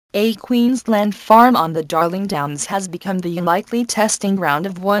A Queensland farm on the Darling Downs has become the unlikely testing ground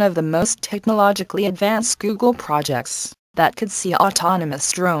of one of the most technologically advanced Google projects that could see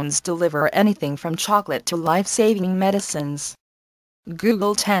autonomous drones deliver anything from chocolate to life-saving medicines.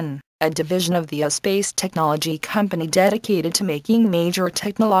 Google 10, a division of the space technology company dedicated to making major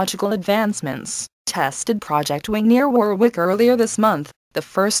technological advancements, tested Project Wing near Warwick earlier this month, the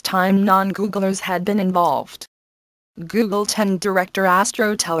first time non-Googlers had been involved. Google 10 Director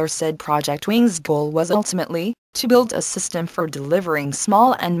Astro Teller said Project Wing's goal was ultimately to build a system for delivering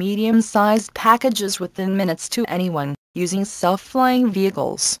small and medium-sized packages within minutes to anyone, using self-flying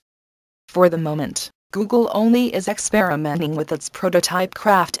vehicles. For the moment, Google only is experimenting with its prototype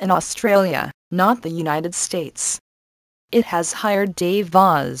craft in Australia, not the United States. It has hired Dave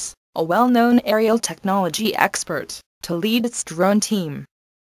Voss, a well-known aerial technology expert, to lead its drone team.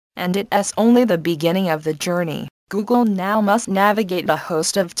 And it's only the beginning of the journey. Google now must navigate a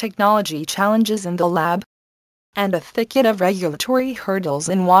host of technology challenges in the lab and a thicket of regulatory hurdles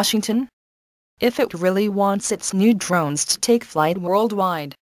in Washington, if it really wants its new drones to take flight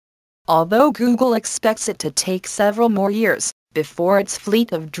worldwide. Although Google expects it to take several more years before its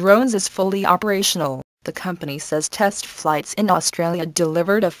fleet of drones is fully operational, the company says test flights in Australia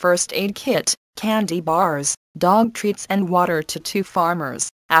delivered a first aid kit, candy bars, dog treats and water to 2 farmers,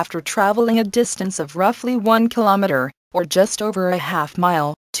 after traveling a distance of roughly 1 kilometer, or just over a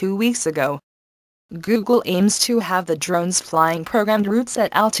half-mile, 2 weeks ago. Google aims to have the drones flying programmed routes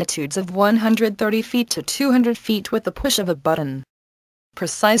at altitudes of 130 feet to 200 feet with the push of a button.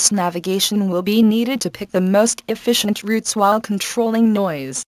 Precise navigation will be needed to pick the most efficient routes while controlling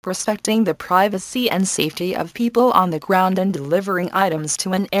noise, respecting the privacy and safety of people on the ground and delivering items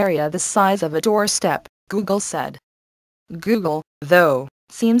to an area the size of a doorstep, Google said. Google, though,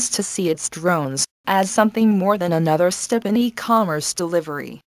 seems to see its drones as something more than another step in e-commerce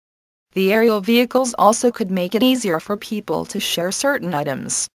delivery. The aerial vehicles also could make it easier for people to share certain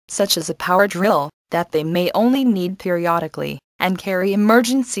items, such as a power drill, that they may only need periodically, and carry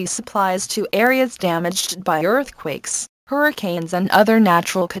emergency supplies to areas damaged by earthquakes, hurricanes and other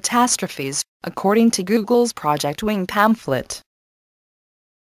natural catastrophes, according to Google's Project Wing pamphlet.